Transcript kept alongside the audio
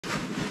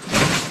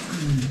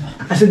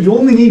I said you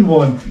only need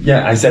one.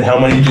 Yeah, I said how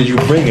many did you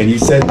bring, and you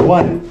said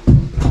one.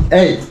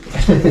 Hey.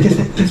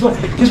 Guess what?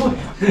 Guess what?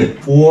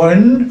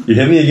 One. You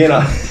hit me again.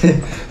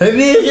 Hit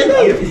me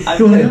again.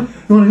 You wanna go?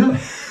 You wanna go?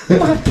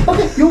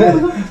 Okay, you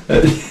wanna go?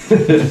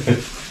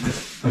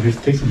 Okay,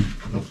 take some.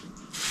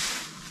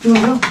 You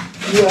wanna go?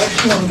 You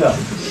actually wanna go?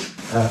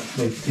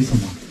 Wait, take some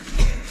more.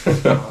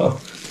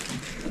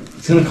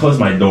 It's gonna close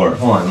my door.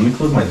 Hold on, let me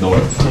close my door.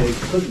 Yeah,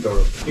 close the door.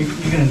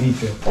 You're gonna need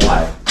to.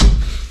 Why?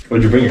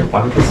 What'd you bring? Your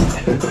pocket pistols?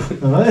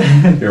 What?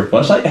 Your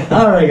flashlight?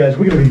 Alright guys,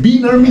 we're gonna be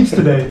beating our meats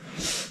today.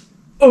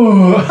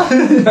 Oh!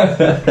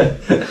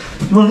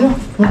 You wanna go? You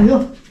wanna go?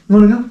 You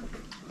wanna go?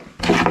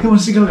 Who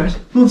wants to go, guys?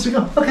 Who wants to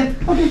go? Okay,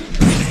 okay.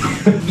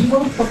 You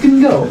wanna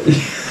fucking go?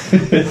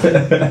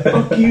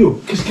 Fuck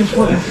you. Guess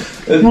what?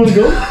 You wanna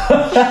go?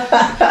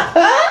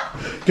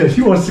 Guys,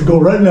 he wants to go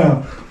right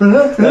now.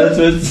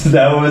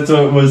 That was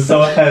what was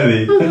so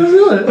heavy.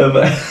 What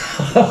the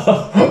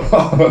fuck?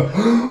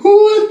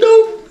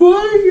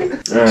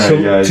 Alright, So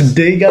guys.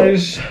 today,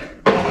 guys,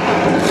 I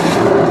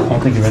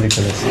don't think you're ready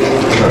for this.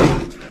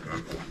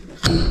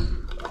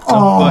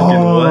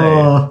 Fucking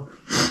way.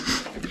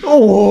 Oh.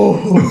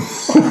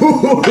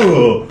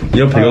 You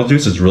know, pickle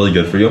juice is really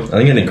good for you. I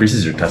think it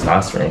increases your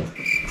testosterone.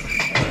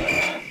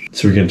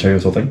 So we're gonna check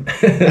this whole thing?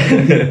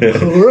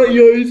 Alright,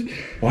 guys.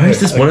 Why is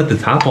this one at the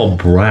top all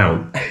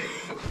brown?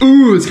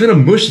 Ooh, it's kind of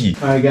mushy.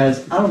 Alright,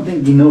 guys, I don't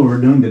think you know what we're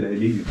doing today,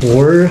 do you?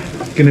 We're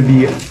gonna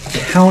be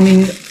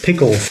counting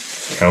pickles.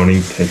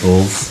 Counting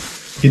pickles.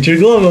 Get your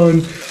glove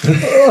on.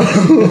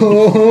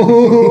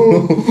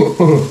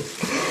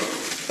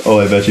 Oh,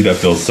 I bet you that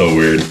feels so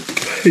weird.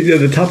 Yeah,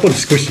 the top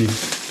one's squishy.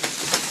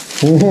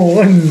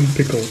 One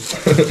pickle.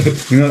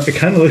 You know, it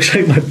kind of looks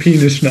like my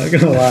penis, not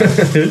gonna lie.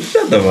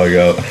 Shut the fuck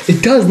up.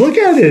 It does, look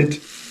at it.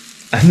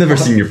 I've never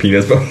seen your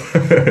penis before.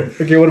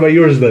 Okay, what about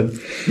yours then?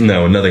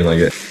 No, nothing like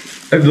it.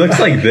 It looks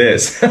like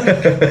this.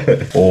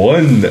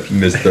 One,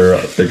 Mr.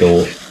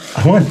 Pickle.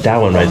 I want that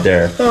one right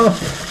there.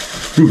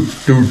 Dude,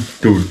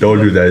 don't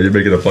do that. You're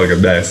making a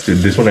fucking mess. Dude,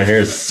 this one right here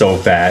is so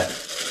fat.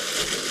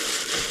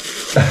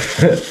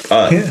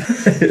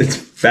 It's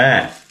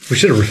fat. We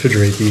should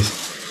refrigerate these.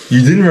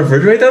 You didn't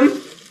refrigerate them?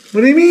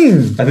 What do you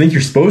mean? I think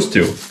you're supposed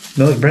to.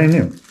 No, it's brand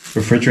new.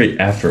 Refrigerate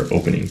after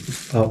opening.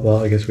 Oh,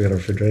 well, I guess we gotta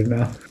refrigerate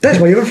now. That's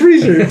why you have a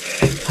freezer.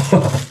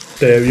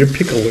 Damn, your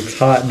pickle looks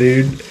hot,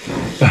 dude.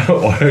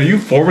 Why are you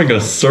forming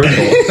a circle?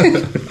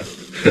 Shut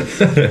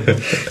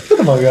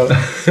the fuck up.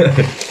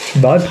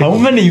 How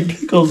many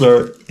pickles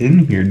are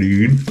in here,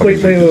 dude?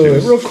 Wait,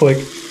 real quick.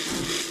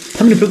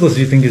 How many pickles do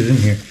you think is in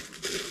here?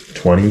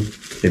 20,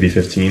 maybe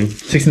 15.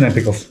 69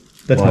 pickles.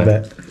 That's Why? not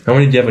bad. How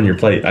many do you have on your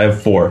plate? I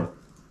have 4.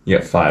 You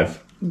got 5.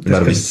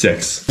 That'll be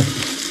 6.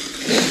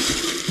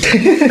 Look at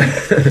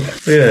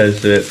that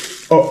shit.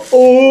 Oh.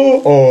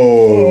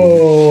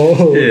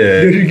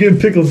 Yeah. Dude, you're getting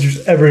pickle juice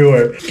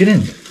everywhere. Get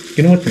in.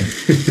 Get in with me.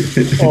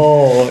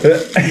 Oh,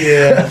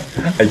 yeah.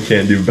 I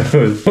can't do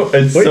both.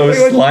 It's so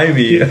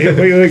slimy.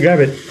 Wait, grab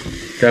it.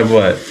 Grab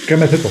what? Grab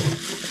my pickle.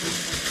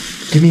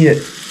 Give me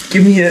it.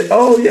 Give me it.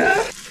 Oh, yeah.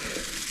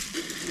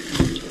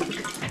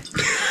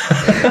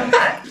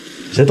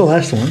 Is that the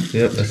last one?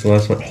 Yep, that's the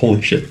last one.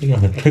 Holy shit. Look how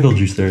much pickle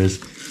juice there is.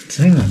 It's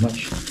not even that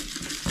much.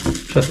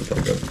 Shut the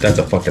fuck up. That's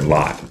a fucking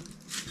lot.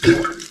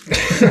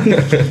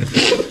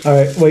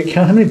 Alright, wait,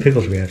 count how many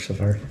pickles we have so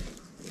far.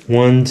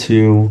 1,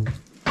 2,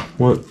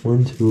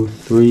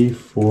 3,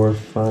 4,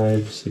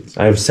 5, 6.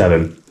 I have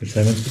 7. There's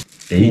 7?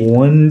 8.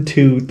 1,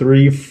 2,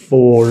 3,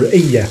 4,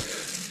 8, yeah.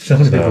 So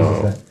how many pickles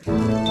is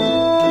that?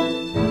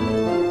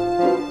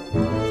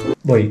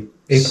 Wait,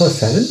 8 plus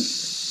 7?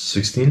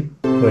 16?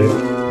 Wait.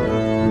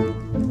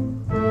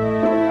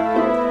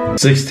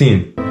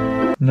 16.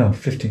 No,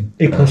 15.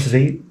 8 plus is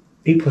 8.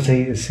 8 plus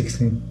 8 is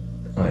 16.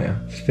 Oh, yeah.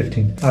 It's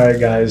 15. Alright,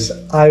 guys.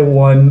 I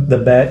won the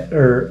bet,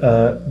 or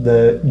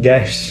the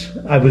guess.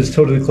 I was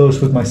totally close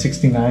with my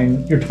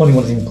 69. Your 20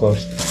 wasn't even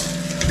close.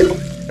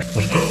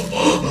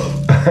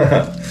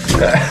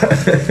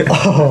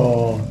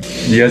 Oh.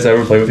 You guys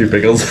ever play with your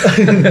pickles?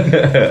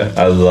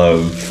 I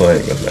love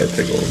playing with my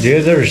pickles. Do you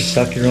guys ever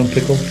suck your own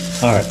pickle?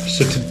 Alright,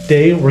 so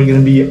today we're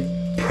going to be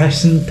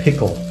Pressin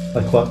Pickle.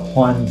 Like what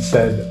Juan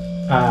said,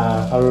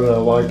 I don't know,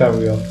 a long time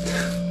ago.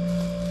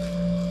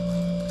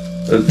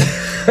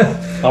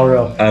 I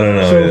don't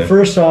know. So either.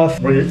 first off,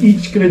 we're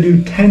each going to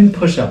do 10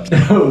 push-ups.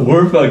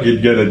 We're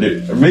fucking gonna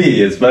do,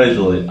 me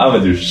especially, I'm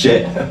gonna do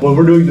shit. When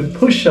we're doing the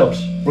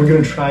push-ups, we're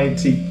going to try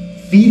to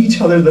feed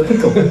each other the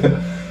pickle.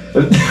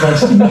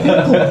 Pressin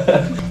Pickle.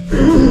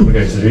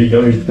 Okay, so here you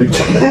go, here's the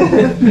pickle.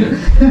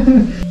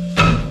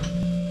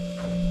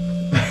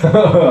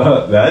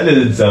 That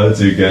didn't sound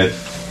too good.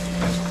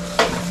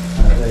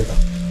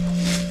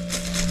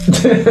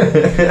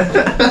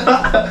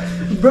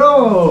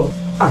 Bro!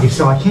 Okay,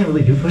 so I can't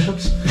really do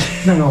push-ups.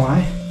 Not gonna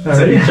lie.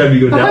 So each time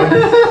you go down,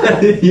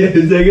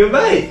 you take a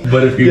bite.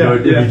 But if you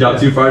if you drop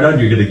too far down,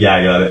 you're gonna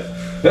gag on it.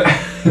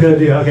 Good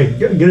idea. Okay,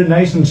 get it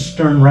nice and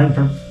stern right in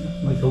front.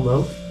 Like go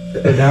low.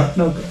 Go down.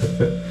 No.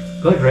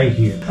 Go like right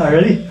here. Alright,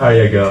 ready?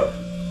 Alright, go.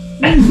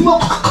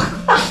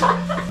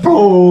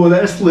 Oh,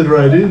 that slid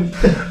right in.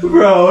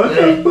 Bro, what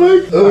the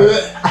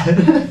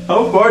fuck?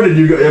 How far did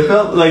you go? It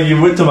felt like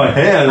you went to my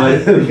hand.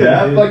 Like,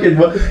 that fucking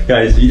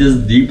guys, you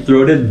just deep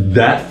throated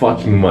that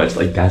fucking much.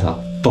 Like, that's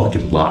a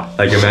fucking lot.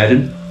 Like,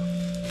 imagine.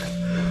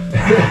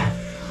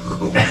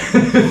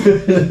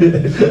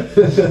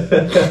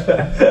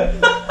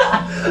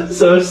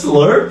 So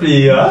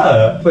slurpy,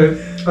 huh? Wait,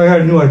 I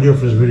got a new idea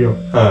for this video.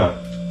 Huh.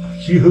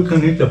 See who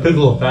can eat the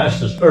pickle the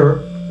fastest,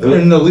 or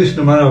in the least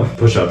amount of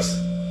Push-ups.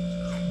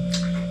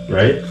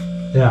 Right?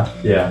 Yeah.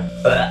 Yeah.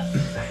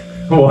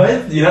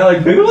 What? You not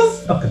like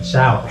pickles? Fucking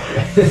sour.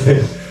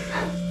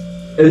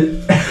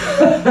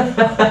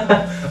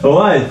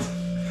 What?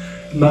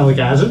 Not like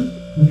acid?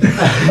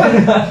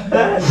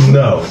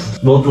 No.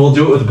 We'll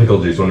do it with the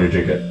pickle juice when we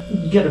drink it.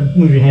 You gotta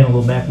move your hand a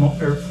little back more,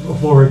 or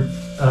forward.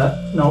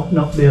 No,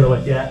 the other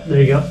way. Yeah,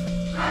 there you go.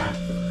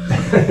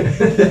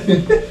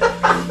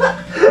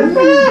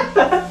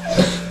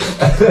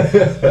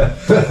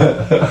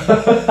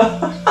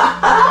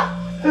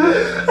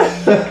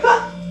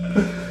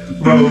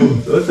 Bro,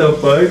 what the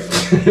fuck?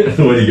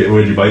 What did you get? What,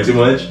 did you bite too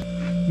much?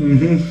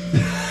 Mm-hmm.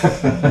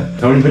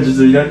 How many pinches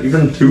have you done? You've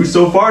done 2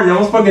 so far? You're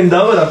almost fucking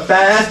done with a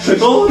fat ass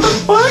pickle? What the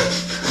fuck?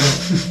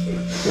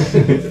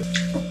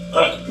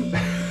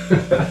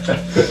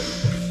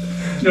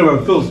 No,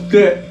 it feels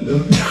good.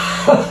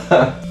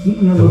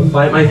 Don't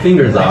bite my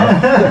fingers off.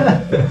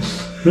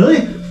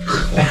 Really?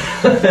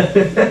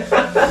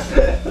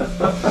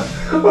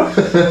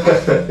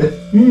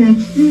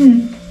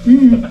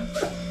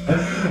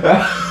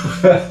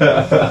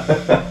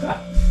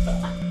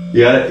 You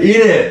gotta eat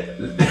it.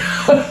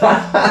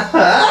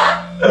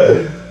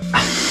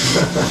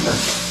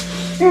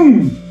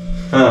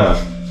 Huh.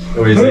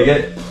 What do you take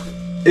it?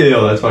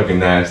 Ew, that's fucking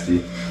nasty.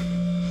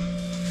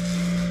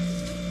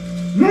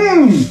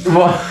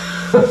 What?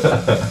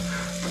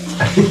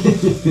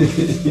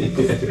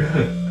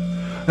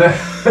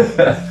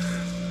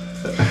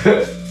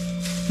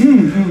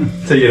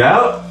 Take it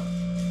out?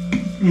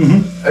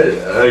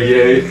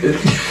 Okay.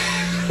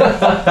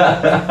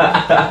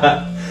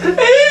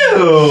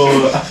 Ew!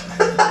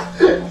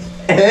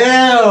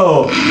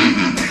 Ew!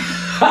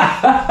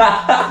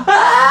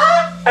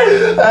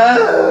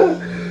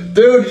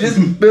 Dude, you just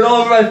spit all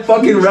over my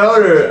fucking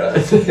router.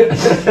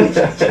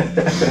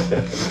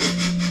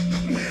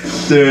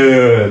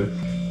 Dude.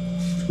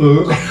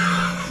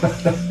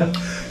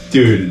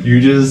 Dude, you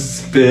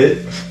just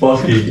spit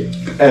fucking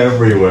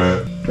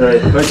everywhere.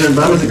 Alright, my turn,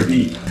 but I'm gonna take a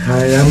pee.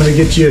 Alright, I'm gonna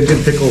get you a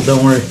good pickle,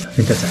 don't worry. I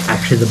think that's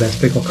actually the best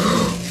pickle.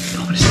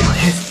 I'm gonna steal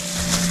it.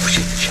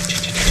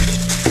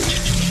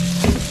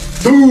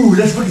 Ooh,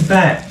 that's fucking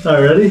fat.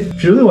 Alright, ready?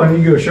 If you really want,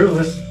 you can go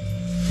shirtless.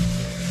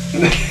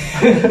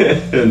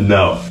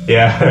 No.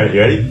 Yeah, alright, you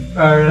ready?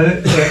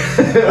 Alright.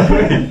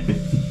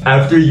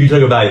 After you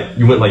took a bite,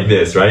 you went like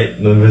this, right?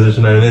 In the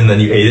position I'm in, and then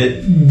you ate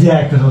it?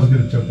 Yeah, because I was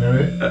gonna choke there,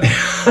 right?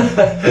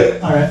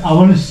 Alright, I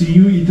wanna see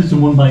you eat this in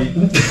one bite.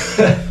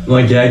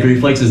 My gag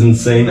reflex is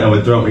insane. I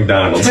would throw at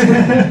McDonald's.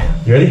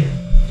 You ready?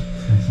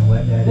 Nice and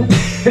wet, daddy.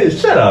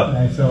 Shut up.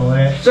 Nice and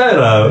wet. Shut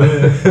up.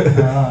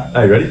 Alright.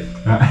 Are you ready?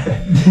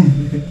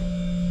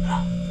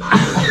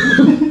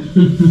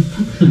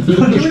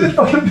 Give me the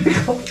fucking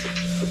pickle.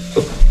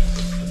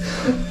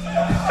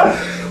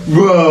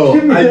 Bro,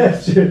 Give me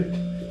that shit.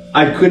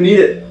 I couldn't eat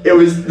it. It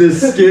was, the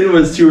skin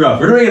was too rough.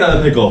 We're doing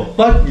another pickle.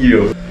 Fuck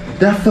you.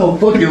 That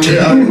felt fucking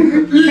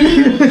weird.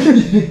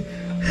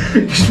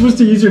 You're supposed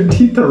to use your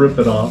teeth to rip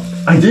it off.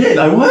 I did,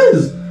 I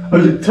was.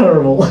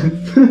 Terrible.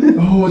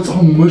 Oh, it's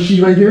all mushy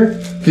right here.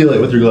 Feel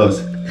it with your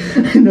gloves.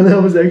 No, that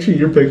was actually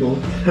your pickle.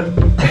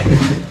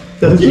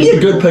 Give me a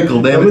good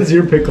pickle, damn That it. was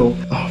your pickle.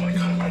 Oh my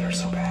god, mine are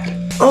so bad.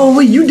 Oh,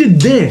 wait, you did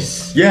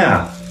this.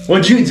 Yeah.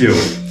 What'd you do?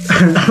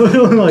 I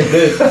went like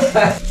this.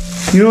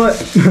 You know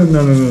what?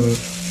 No.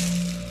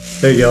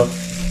 There you go.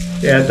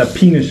 Yeah, the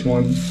penis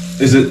one.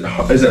 Is it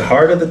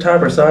hard at the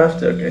top or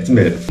soft? Okay, it's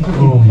mid.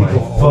 Oh my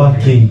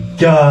fucking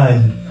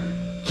god.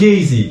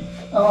 Casey.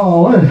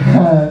 Oh, what?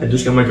 I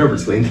just got my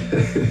carpets cleaned.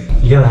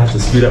 You gotta have to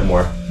speed up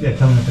more. Yeah,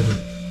 tell me what to do.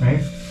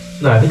 Right?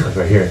 No, I think like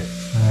right here.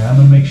 Alright, I'm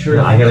gonna make sure.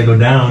 No, I gotta go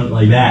down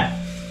like that.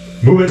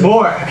 Move it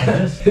more. Like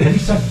this? Can you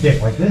suck dick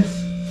like this?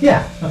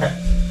 Yeah, okay.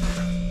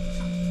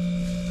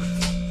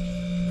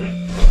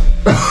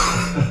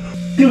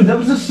 Dude, that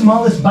was the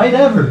smallest bite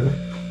ever.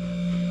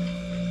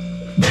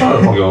 That's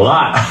a fucking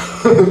lot.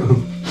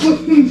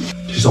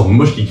 She's all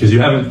mushy because you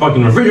haven't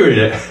fucking refrigerated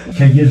it.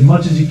 Okay, get as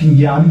much as you can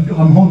get. I'm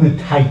holding it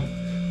tight.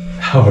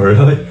 Oh,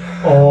 really?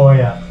 Oh,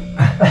 yeah.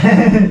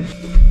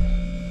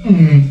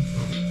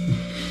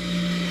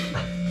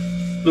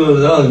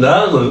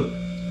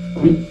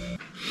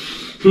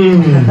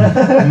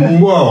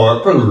 Whoa,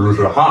 that pickles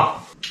are hot.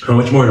 How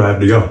much more do I have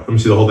to go? Let me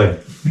see the whole thing.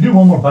 If you do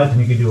one more bite, then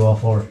you can do all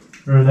 4.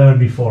 Or that would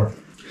be 4.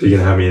 So you're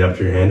gonna have me eat up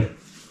to your hand?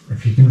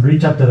 If you can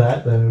reach up to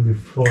that, then it would be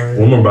 4.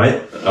 One more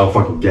bite? I'll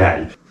fucking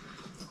gag.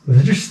 Was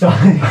it your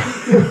stomach?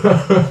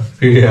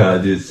 Yeah,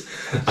 dude.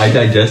 I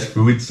digest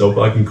food so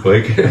fucking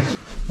quick.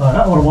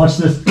 I want to watch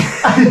this.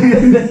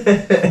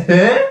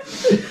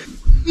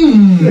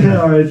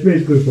 Alright, it's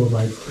basically 4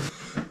 bites.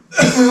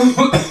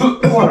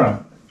 Water.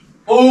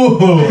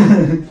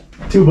 Oh!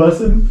 Too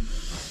busted?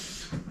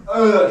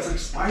 That's like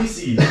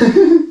spicy.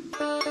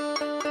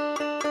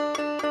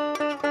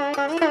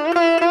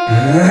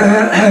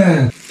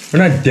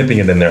 We're not dipping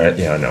it in there.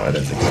 Yeah, no, I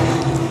don't think so.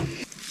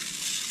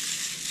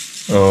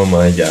 Oh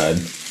my god.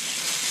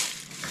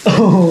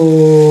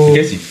 Oh. I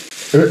guess you.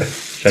 Should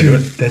I do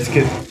it? That's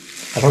good.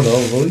 I don't know,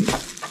 really.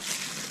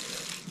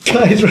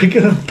 Guys, we're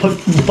gonna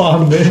fucking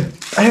bomb it.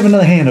 I have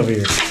another hand over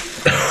here.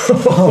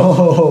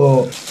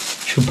 Oh.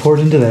 Should we pour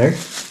it into there?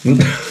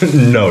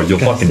 No, you'll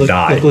Guys, fucking look,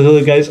 die.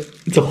 Look, guys.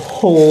 It's a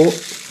whole.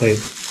 Wait.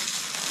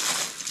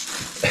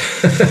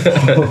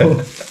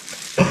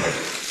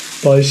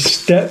 My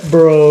step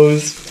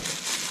bros.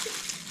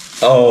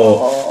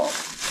 Oh.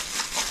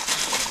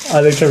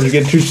 I think Trevor's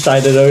getting too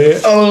excited over here.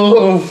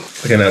 Oh.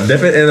 Okay, now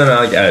dip it in the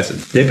malic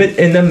acid. Dip it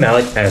in the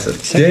malic acid.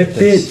 Dip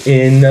it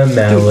in the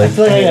malic acid. I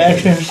feel like I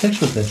actually have sex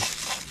with this.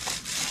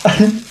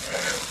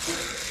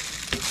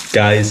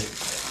 Guys.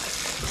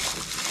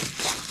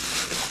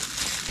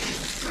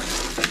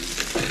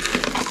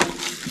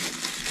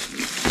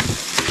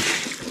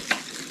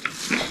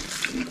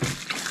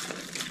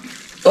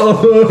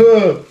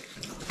 Oh.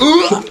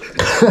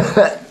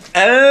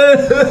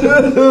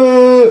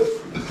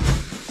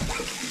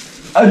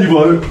 I need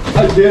water.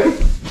 I can't.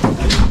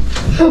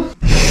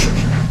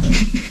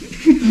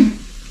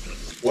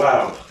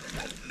 Wow.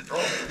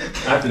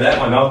 After that,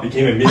 my mouth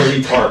became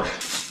immediately tart.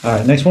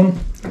 Alright, next one.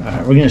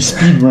 Alright, we're gonna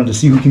speed run to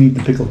see who can eat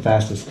the pickle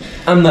fastest.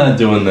 I'm not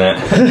doing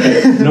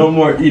that. No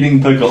more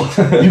eating pickle.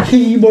 You can't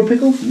eat more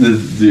pickle?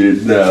 This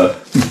dude, no.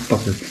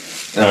 Fucker.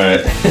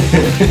 Alright.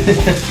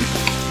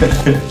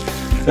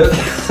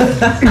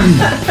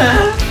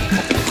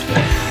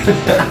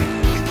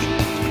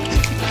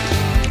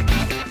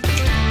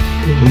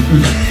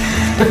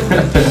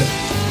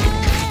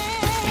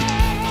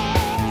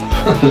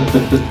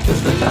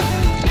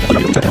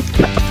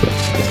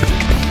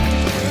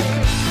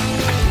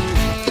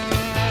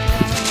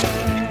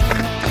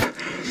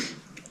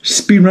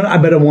 Speed run, I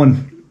bet I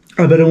won.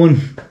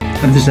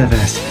 I'm just that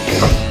fast.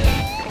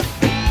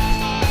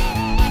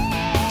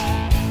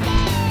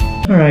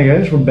 Alright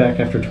guys, we're back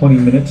after 20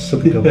 minutes, so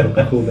pickle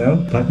cool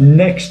down. But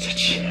next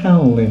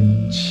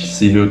challenge.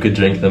 See who could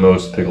drink the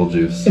most pickle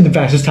juice. In the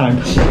fastest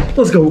time.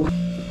 Let's go.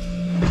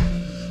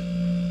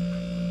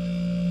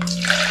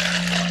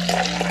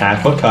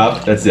 Half a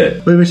cup, that's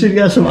it. Wait, we should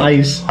get some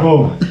ice.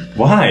 Oh,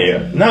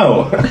 why?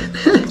 No.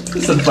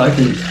 It's a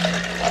fucking...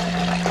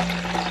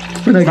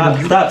 Stop.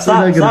 That's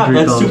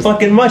too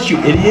fucking much, you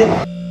idiot.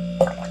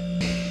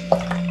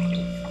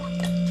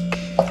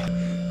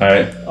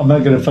 Alright. I'm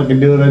not gonna fucking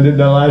do what I did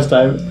that last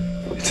time.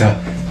 It's a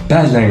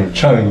Badland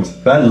Chunks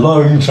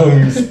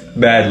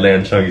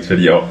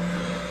video.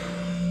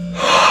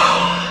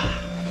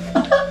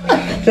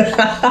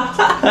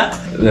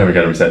 Now we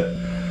gotta reset.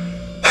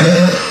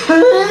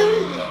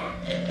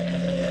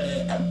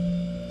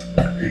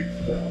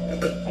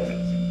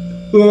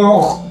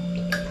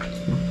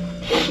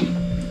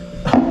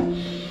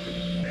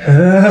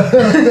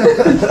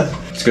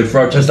 It's good for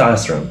our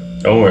testosterone.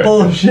 Don't worry.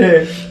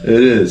 Bullshit. It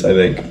is, I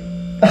think.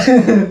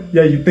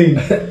 Yeah, you think.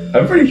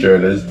 I'm pretty sure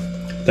it is.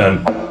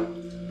 Done.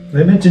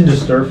 They mentioned to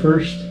stir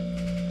first.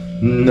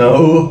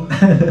 No.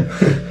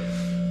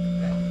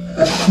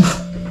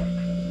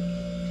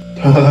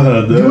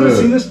 Do you want to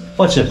see this?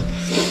 Watch it.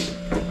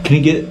 Can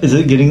you get? Is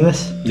it getting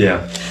this?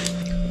 Yeah.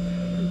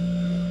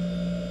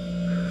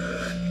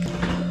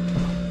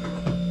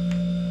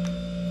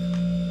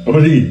 What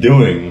are you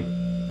doing?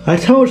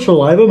 That's how much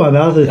saliva my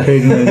mouth is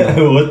creating right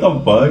now. What the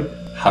fuck?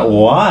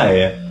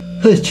 Why?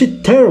 This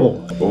shit's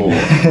terrible. Oh.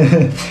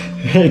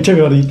 Hey, turn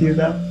on YouTube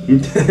now.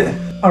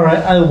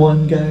 Alright, I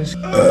won, guys.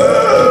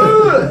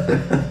 Alright,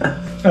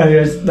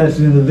 guys, that's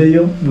the end of the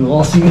video. We'll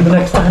all see you the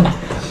next time.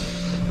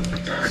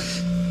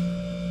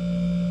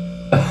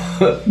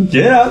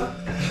 Get up.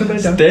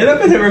 Stand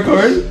up and hit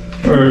record.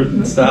 Or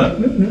stop.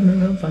 No,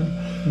 I'm fine.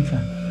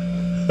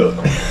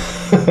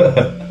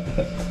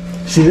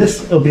 See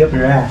this? It'll be up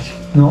your ass.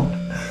 No.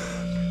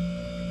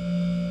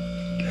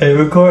 Hey,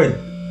 record.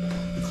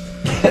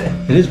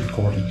 It is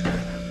recording.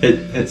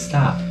 It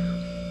stop.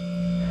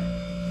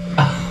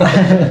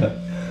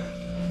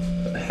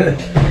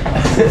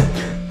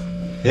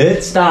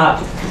 Hit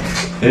stop.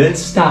 Hit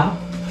stop.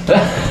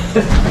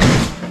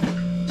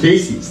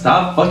 Casey,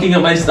 stop fucking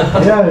up my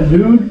stuff. Yeah,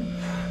 dude.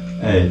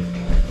 Hey.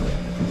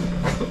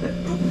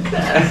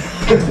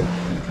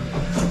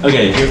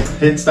 Okay,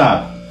 hit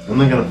stop. I'm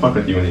not gonna fuck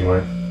with you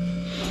anymore.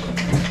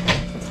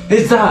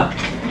 Hit stop.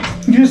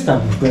 You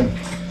stop with them.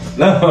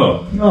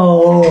 No.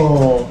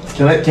 Oh.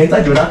 Can't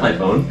I do it off my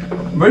phone?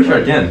 I'm pretty sure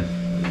I can.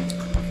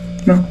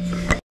 No.